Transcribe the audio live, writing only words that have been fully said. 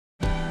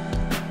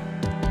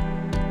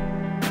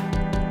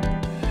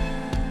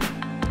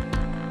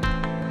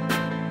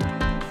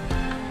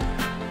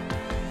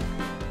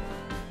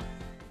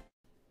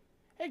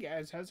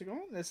guys, how's it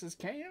going? This is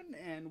Cayen,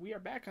 and we are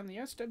back on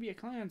the SW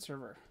Clan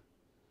server.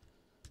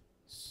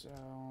 So,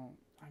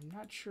 I'm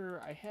not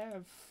sure, I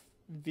have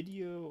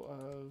video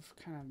of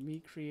kind of me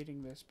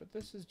creating this, but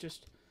this is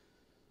just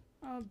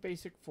a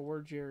basic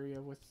forge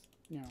area with,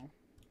 you know,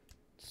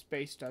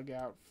 space dug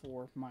out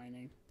for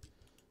mining.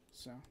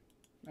 So,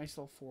 nice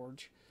little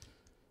forge.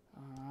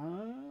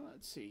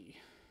 Let's see.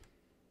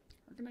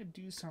 We're gonna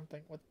do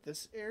something with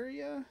this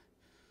area,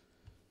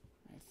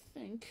 I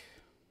think.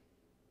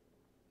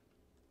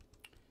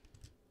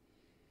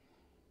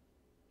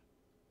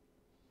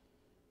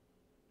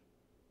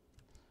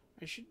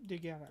 I should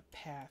dig out a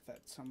path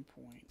at some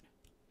point.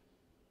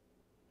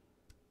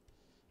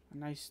 A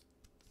nice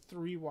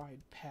 3-wide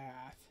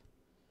path.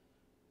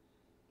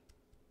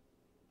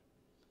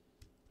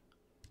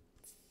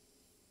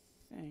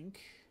 I think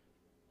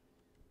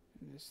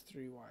in this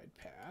 3-wide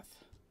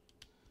path.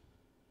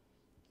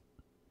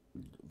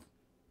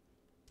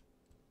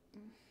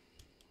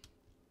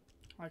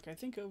 Like, I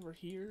think over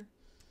here,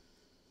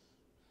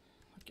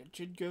 like, it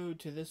should go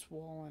to this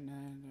wall and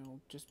then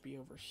it'll just be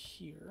over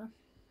here.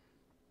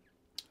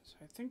 So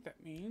I think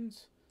that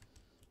means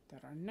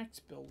that our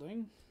next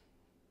building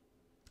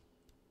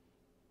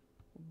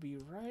will be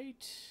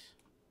right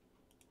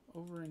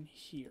over in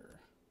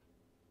here.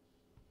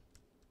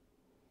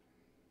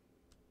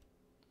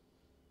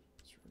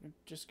 So we're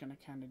just going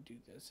to kind of do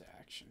this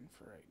action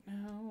for right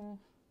now.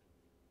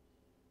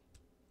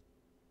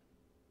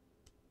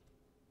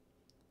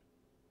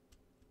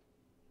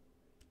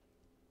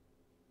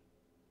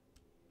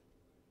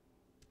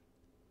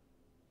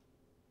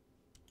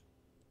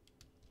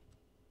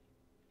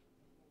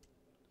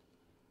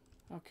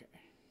 Okay.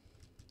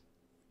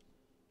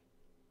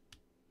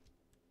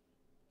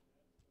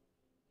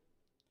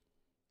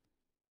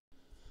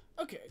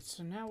 Okay,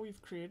 so now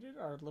we've created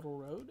our little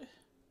road.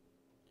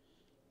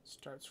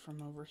 Starts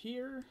from over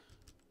here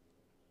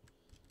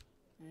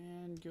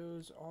and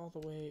goes all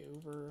the way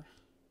over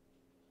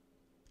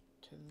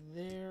to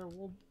there.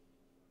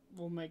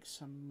 We'll make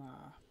some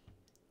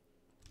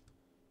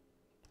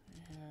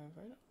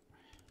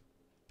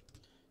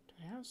do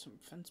I have some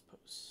fence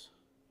posts?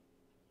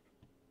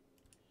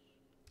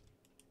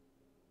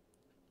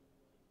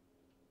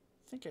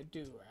 I think I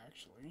do,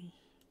 actually.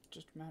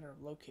 Just a matter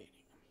of locating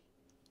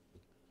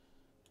them.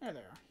 There they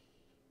are.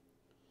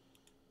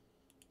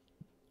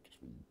 Just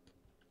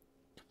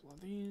a couple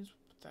of these.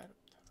 Put that up.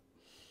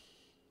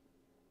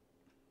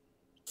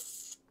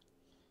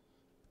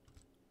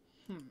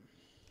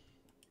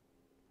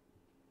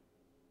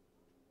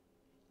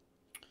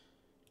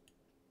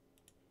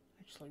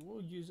 Actually,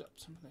 we'll use up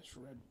some of this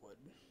redwood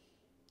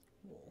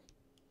wool.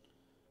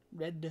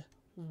 Red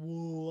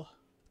wool.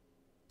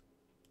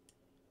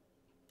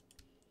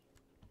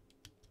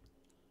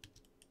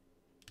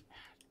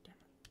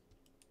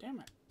 Damn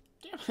it.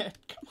 Damn it.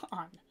 Come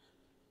on.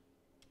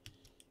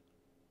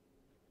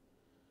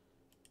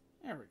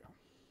 There we go.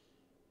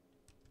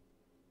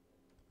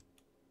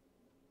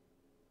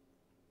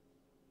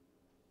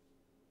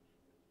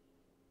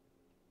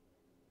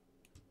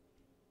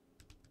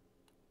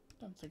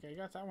 Don't think I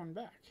got that one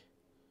back.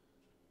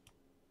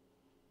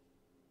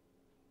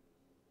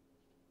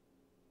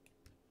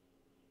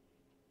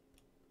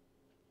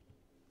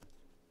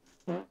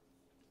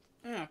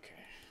 Okay.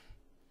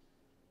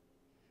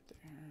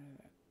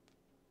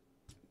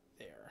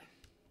 There.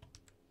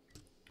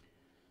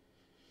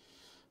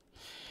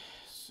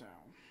 So,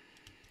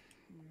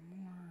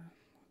 one more.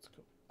 Let's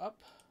go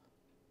up.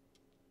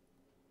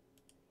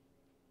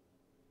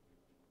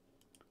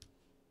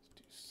 Let's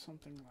do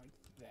something like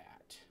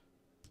that.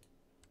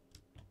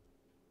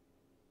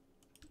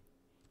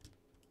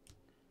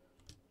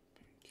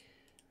 Bank.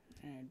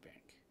 And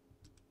bank.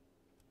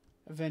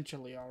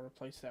 Eventually I'll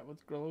replace that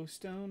with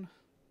glowstone.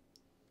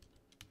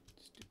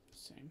 Let's do the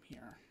same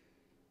here.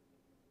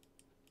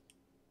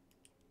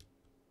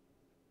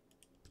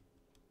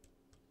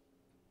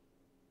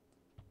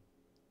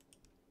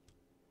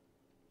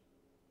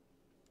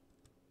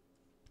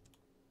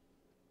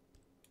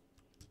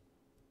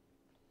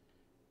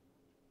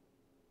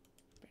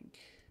 Bank.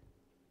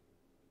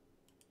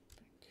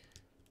 Bank.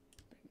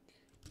 Bank.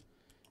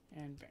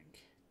 And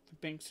bank. The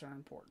banks are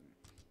important.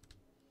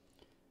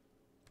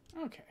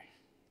 Okay.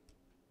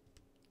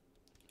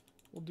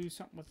 We'll do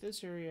something with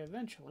this area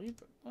eventually,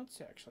 but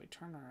let's actually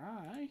turn our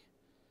eye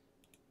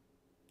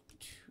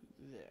to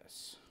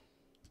this.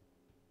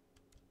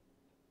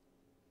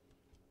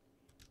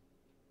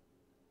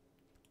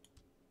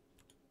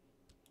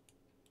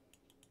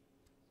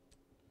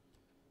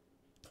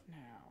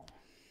 Now,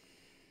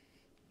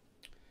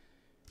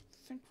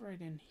 think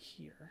right in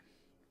here.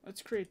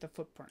 Let's create the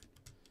footprint.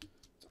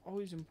 It's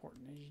always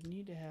important, is you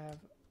need to have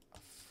a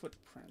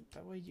footprint.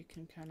 That way you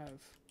can kind of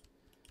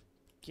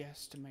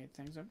guesstimate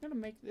things. I'm going to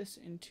make this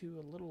into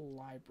a little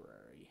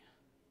library.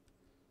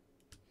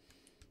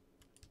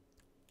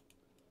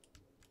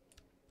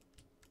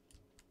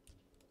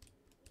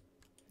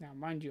 Now,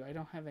 mind you, I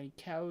don't have any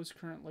cows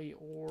currently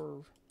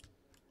or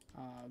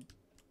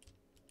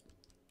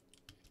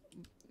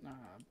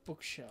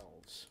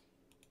bookshelves.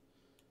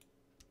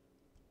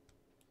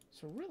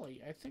 So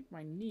really, I think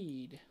my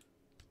need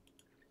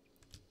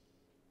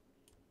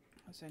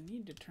is I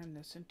need to turn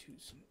this into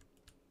some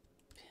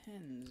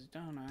pins,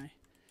 don't I?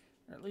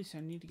 Or at least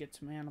I need to get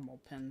some animal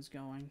pins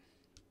going.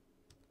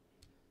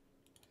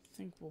 I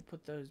think we'll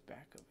put those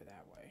back over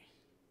that way.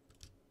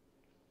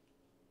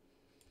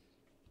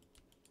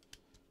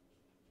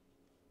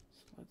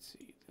 So let's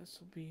see, this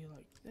will be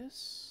like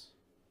this.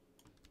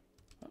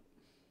 Oh.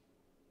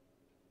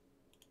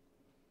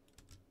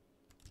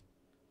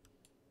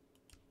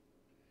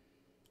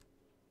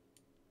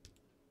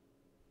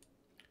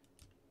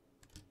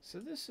 So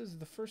this is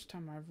the first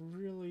time I've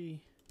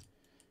really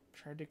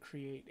tried to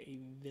create a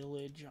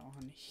village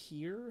on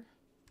here.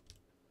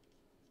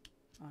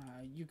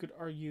 You could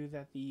argue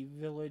that the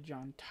village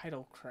on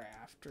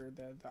Titlecraft, or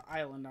the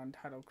island on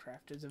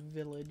Titlecraft, is a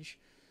village.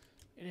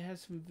 It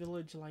has some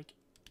village-like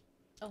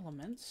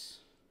elements.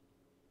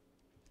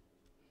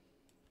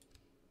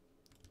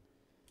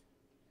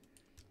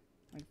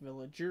 Like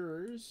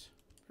villagers.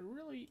 But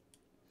really,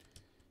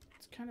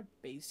 it's kind of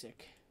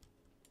basic.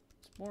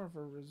 It's more of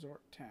a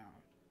resort town.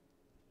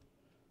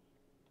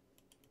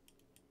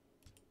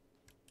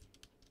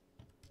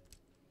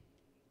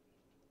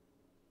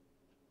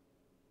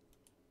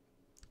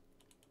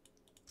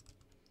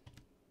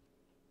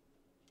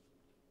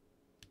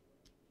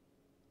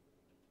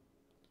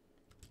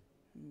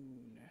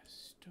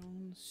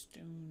 Stone,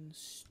 stone,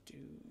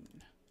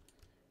 stone.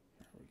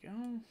 There we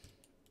go.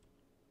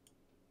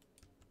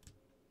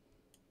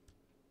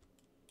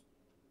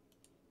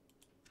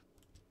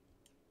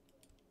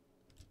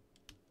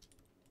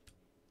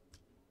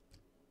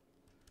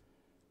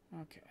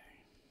 Okay.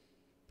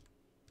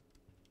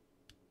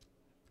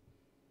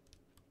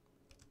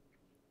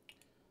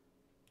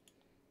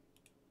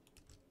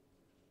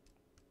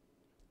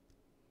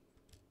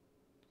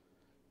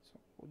 So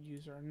we'll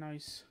use our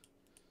nice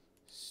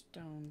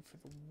stone for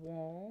the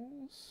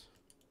walls.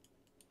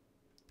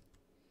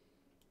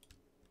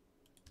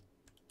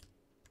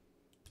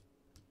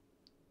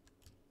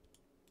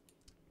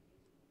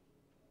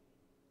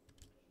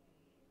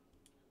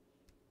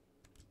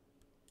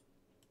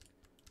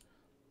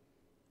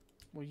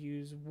 We'll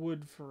use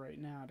wood for right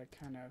now to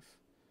kind of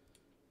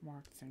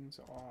mark things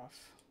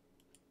off.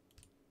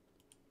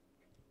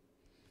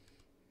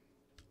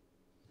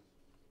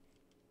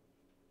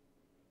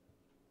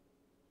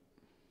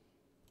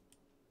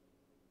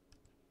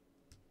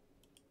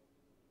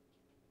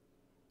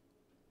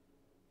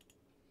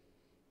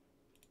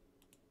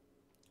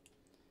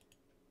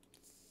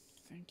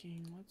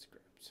 Thinking, let's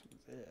grab some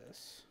of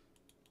this.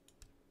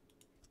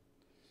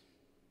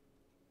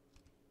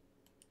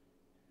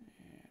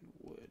 And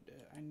wood.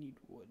 I need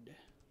wood.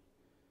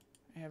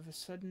 I have a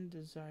sudden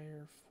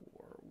desire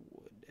for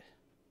wood.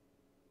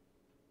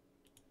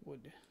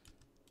 Wood.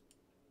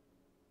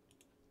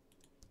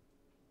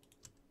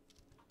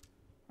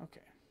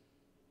 Okay.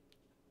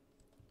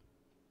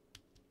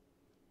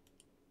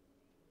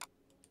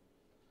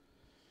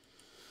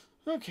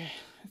 Okay,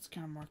 let's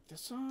kind of mark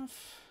this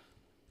off.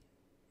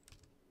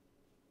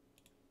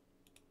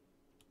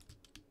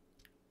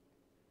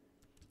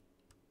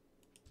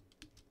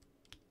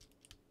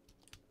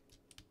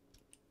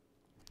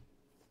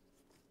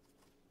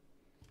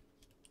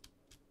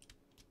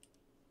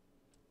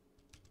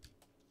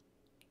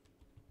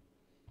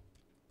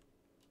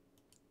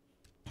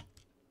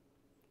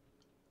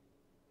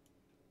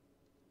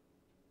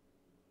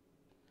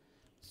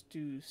 Let's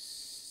do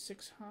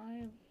 6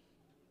 high.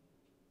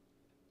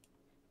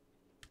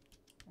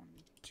 1,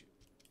 2,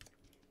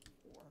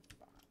 3, 4,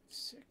 5,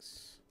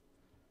 6,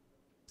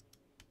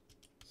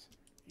 7,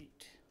 8.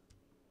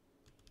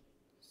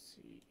 Let's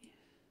see.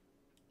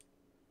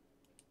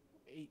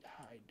 8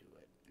 high do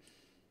it.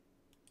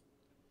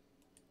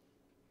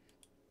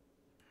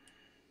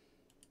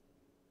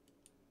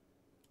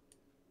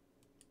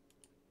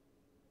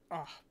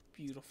 Ah,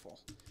 beautiful.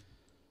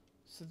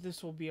 So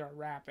this will be our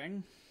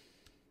wrapping.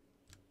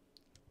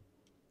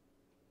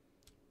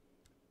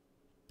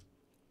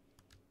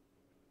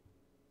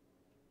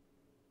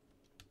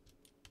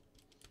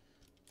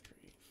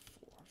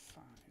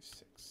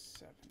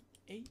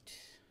 Eight.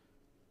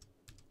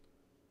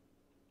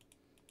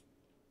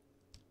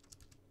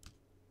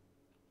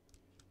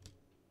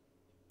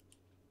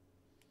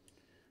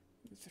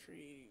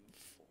 Three,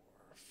 4,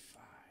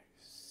 5,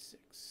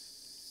 6,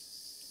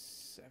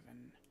 7,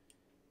 9,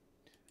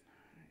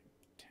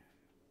 10,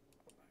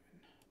 11,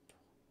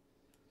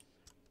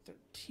 12,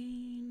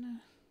 13.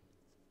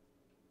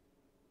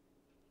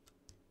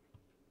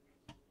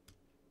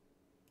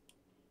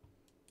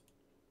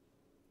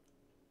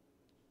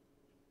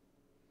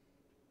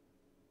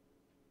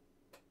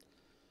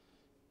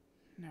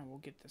 Now we'll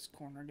get this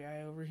corner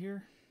guy over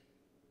here.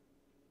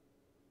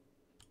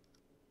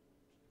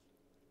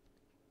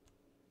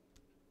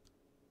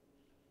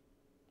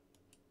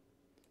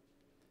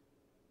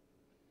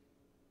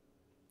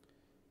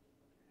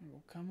 And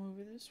we'll come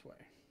over this way.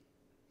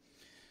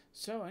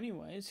 So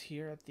anyways,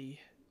 here at the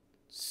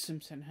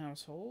Simpson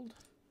household,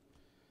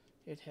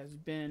 it has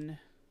been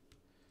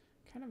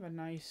kind of a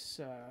nice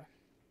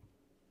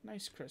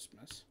nice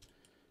Christmas.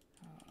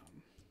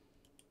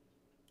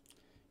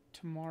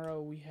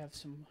 tomorrow we have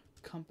some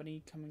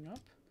company coming up,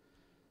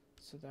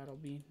 so that'll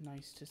be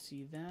nice to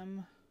see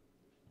them.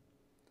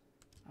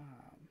 Okay,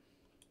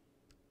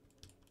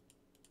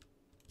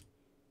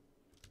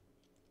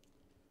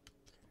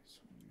 so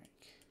we make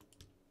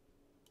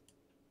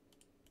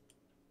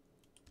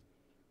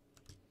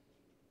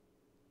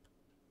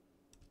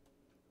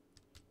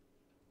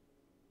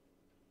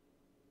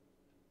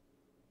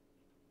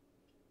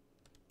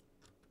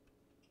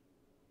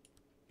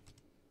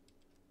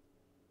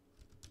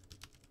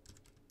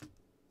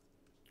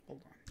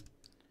hold on.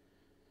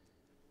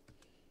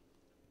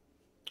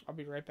 I'll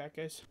be right back,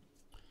 guys.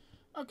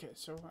 Okay,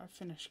 so I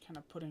finished kind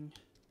of putting,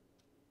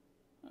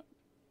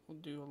 we'll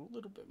do a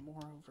little bit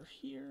more over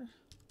here.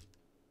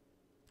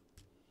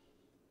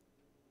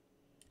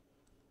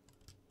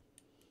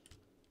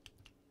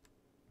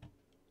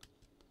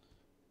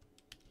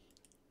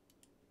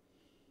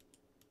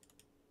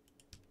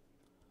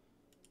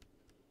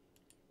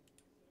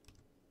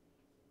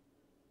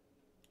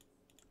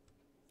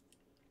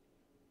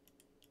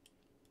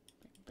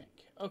 Bang, bang.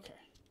 Okay.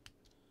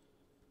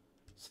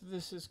 So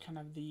this is kind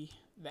of the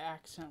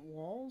accent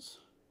walls.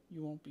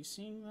 You won't be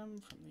seeing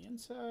them from the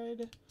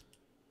inside.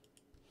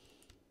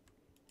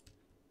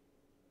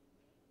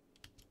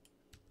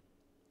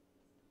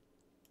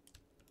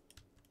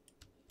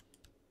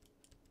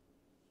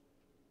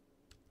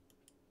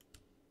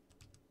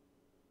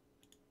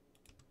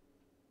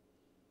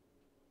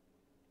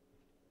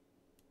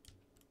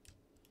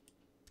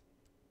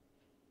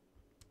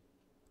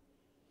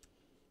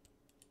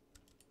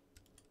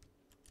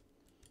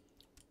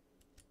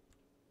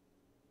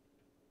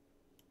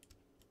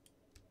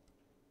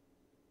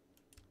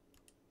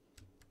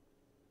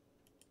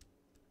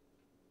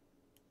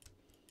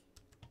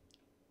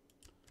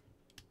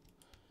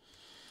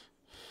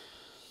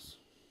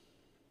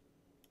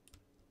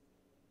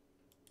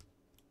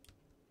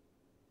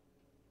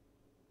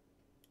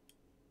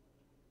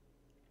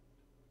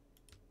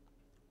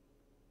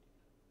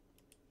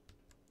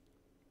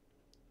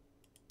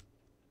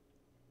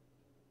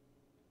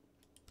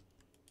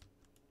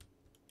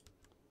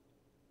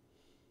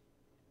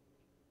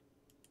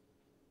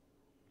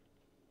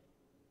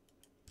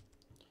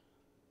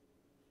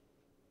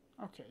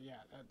 Okay, yeah,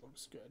 that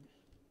looks good.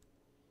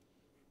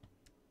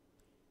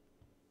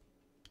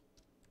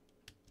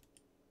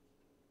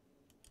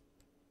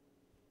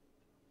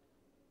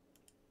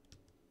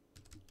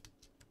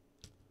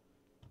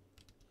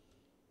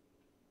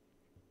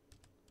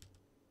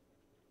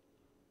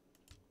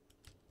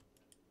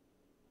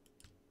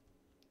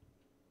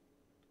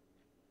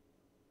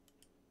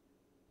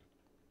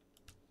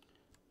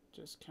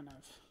 Just kind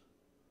of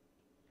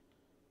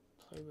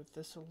play with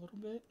this a little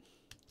bit.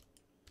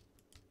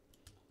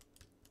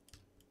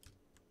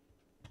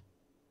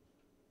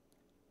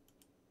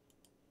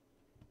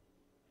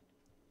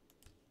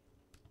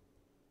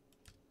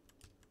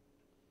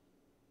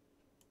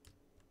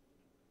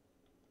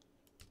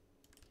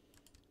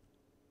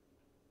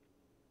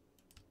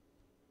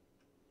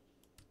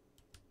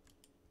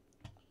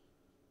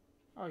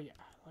 Oh yeah,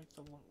 I like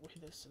the way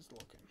this is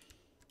looking.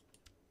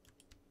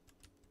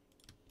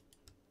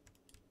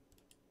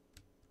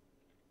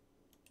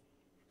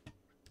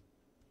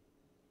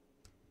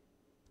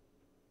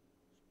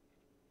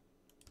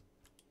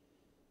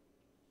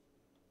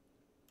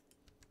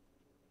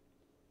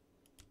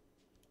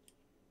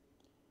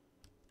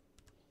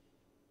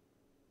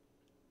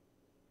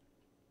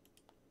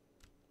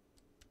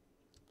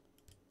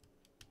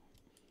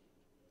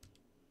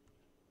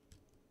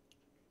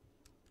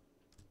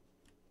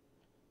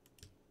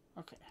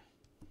 Okay.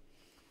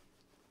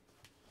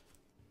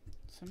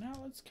 So now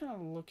let's kind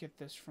of look at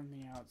this from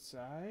the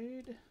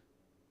outside.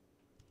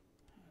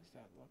 How's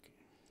that looking?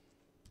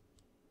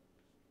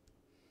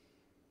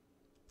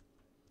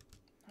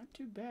 Not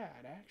too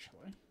bad,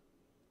 actually.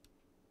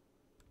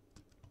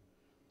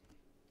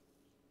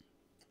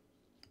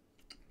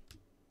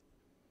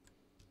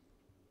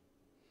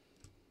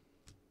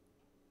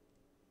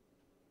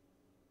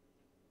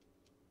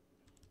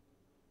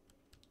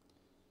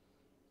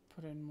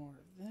 Put in more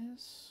of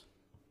this.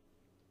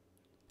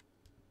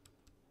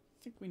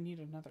 I think we need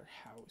another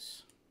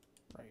house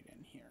right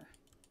in here.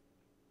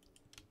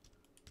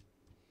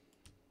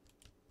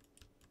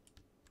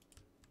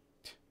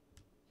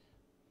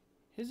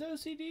 His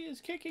OCD is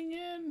kicking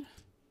in.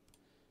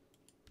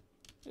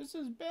 This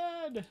is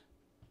bad.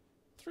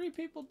 3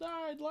 people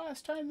died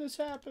last time this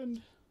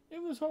happened.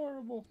 It was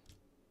horrible.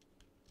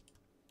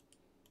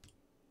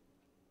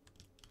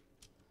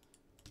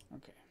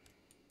 Okay.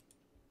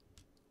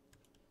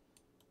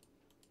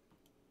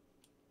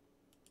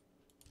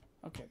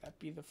 Okay, that'd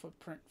be the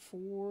footprint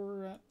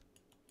for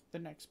the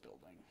next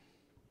building.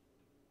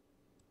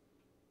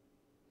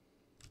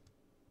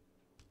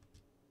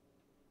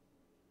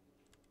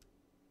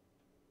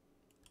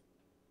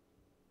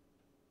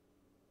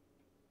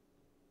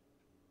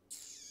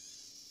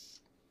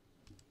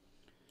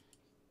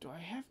 Do I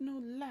have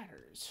no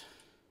ladders?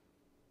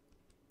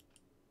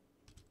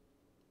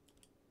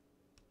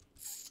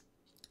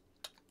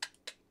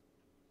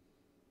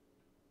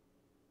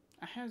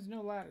 Ah, has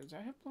no ladders.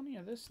 I have plenty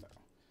of this, though.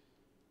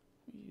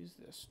 Let me use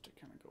this to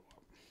kind of go up.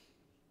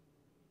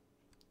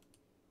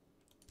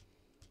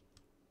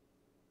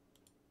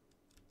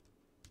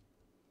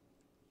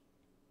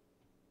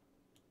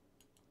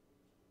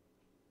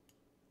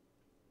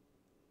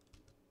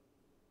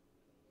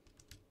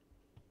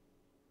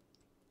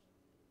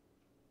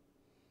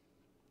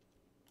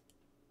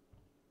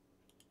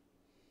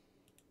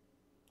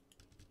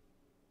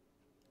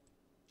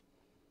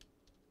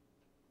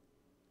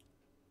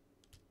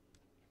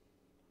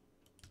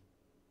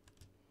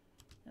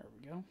 There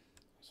we go.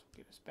 This will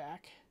get us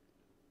back.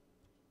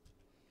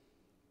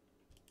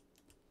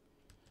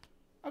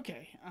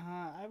 Okay,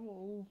 I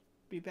will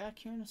be back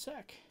here in a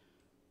sec.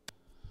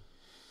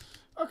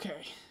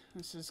 Okay,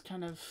 this is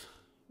kind of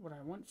what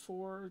I went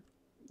for.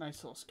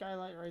 Nice little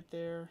skylight right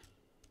there.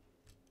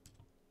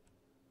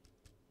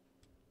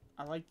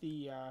 I like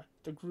the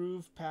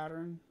groove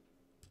pattern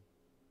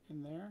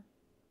in there.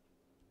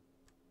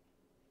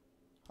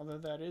 Although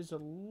that is a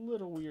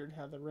little weird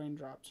how the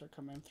raindrops are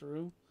coming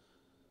through.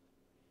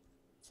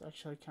 It's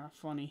actually kind of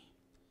funny.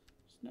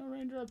 There's no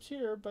raindrops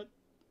here, but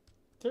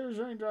there's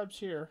raindrops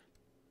here.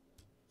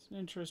 It's an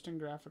interesting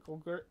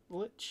graphical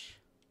glitch.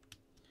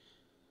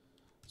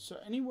 So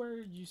anywhere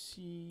you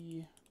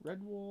see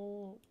red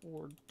wool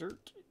or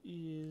dirt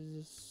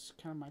is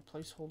kind of my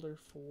placeholder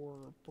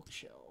for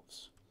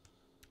bookshelves.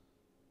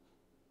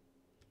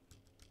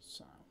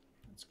 So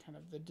that's kind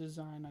of the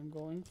design I'm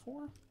going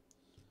for.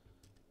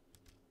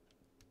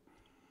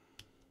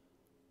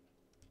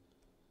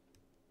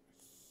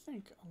 I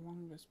think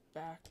along this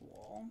back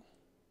wall,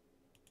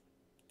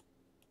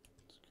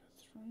 let's go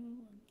through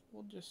and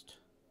we'll just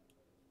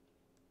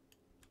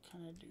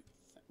kind of do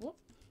that. Whoop.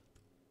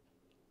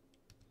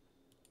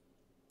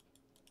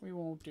 We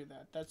won't do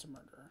that. That's a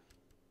murderer.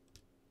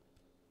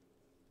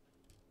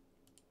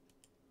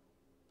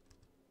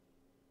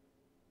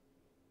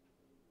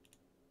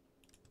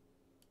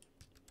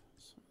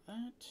 So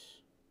that.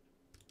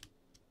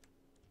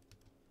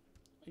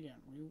 Again,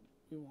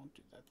 we won't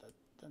do that.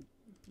 That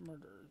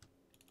murderer.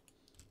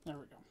 There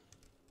we go.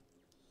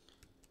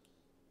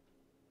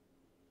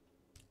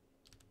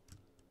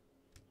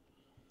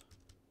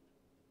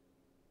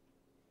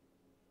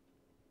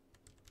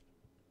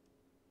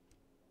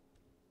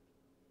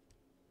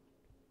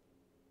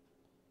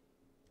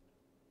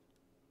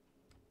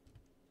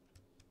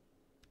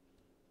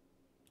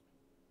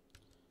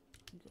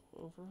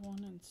 Go over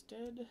one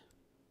instead.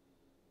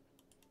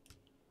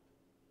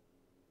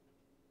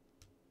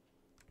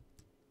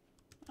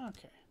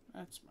 Okay,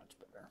 that's much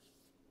better.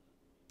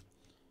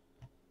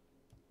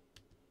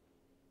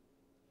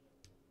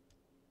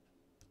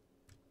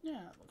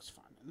 Yeah, it looks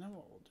fine. And then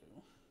what we'll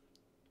do,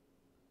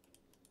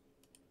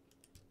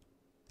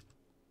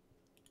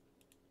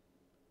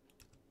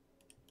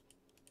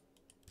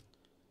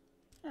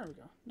 there we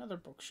go, another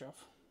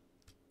bookshelf.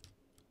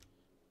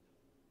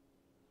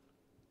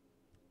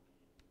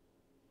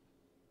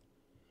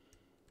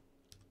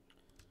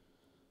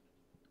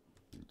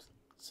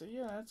 So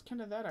yeah, that's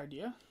kind of that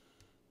idea.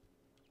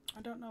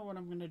 I don't know what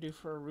I'm going to do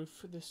for a roof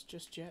for this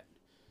just yet,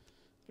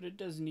 but it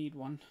does need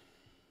one.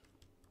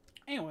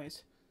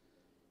 Anyways,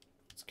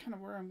 that's kind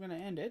of where I'm going to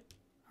end it.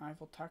 I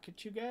will talk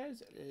at you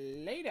guys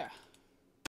later.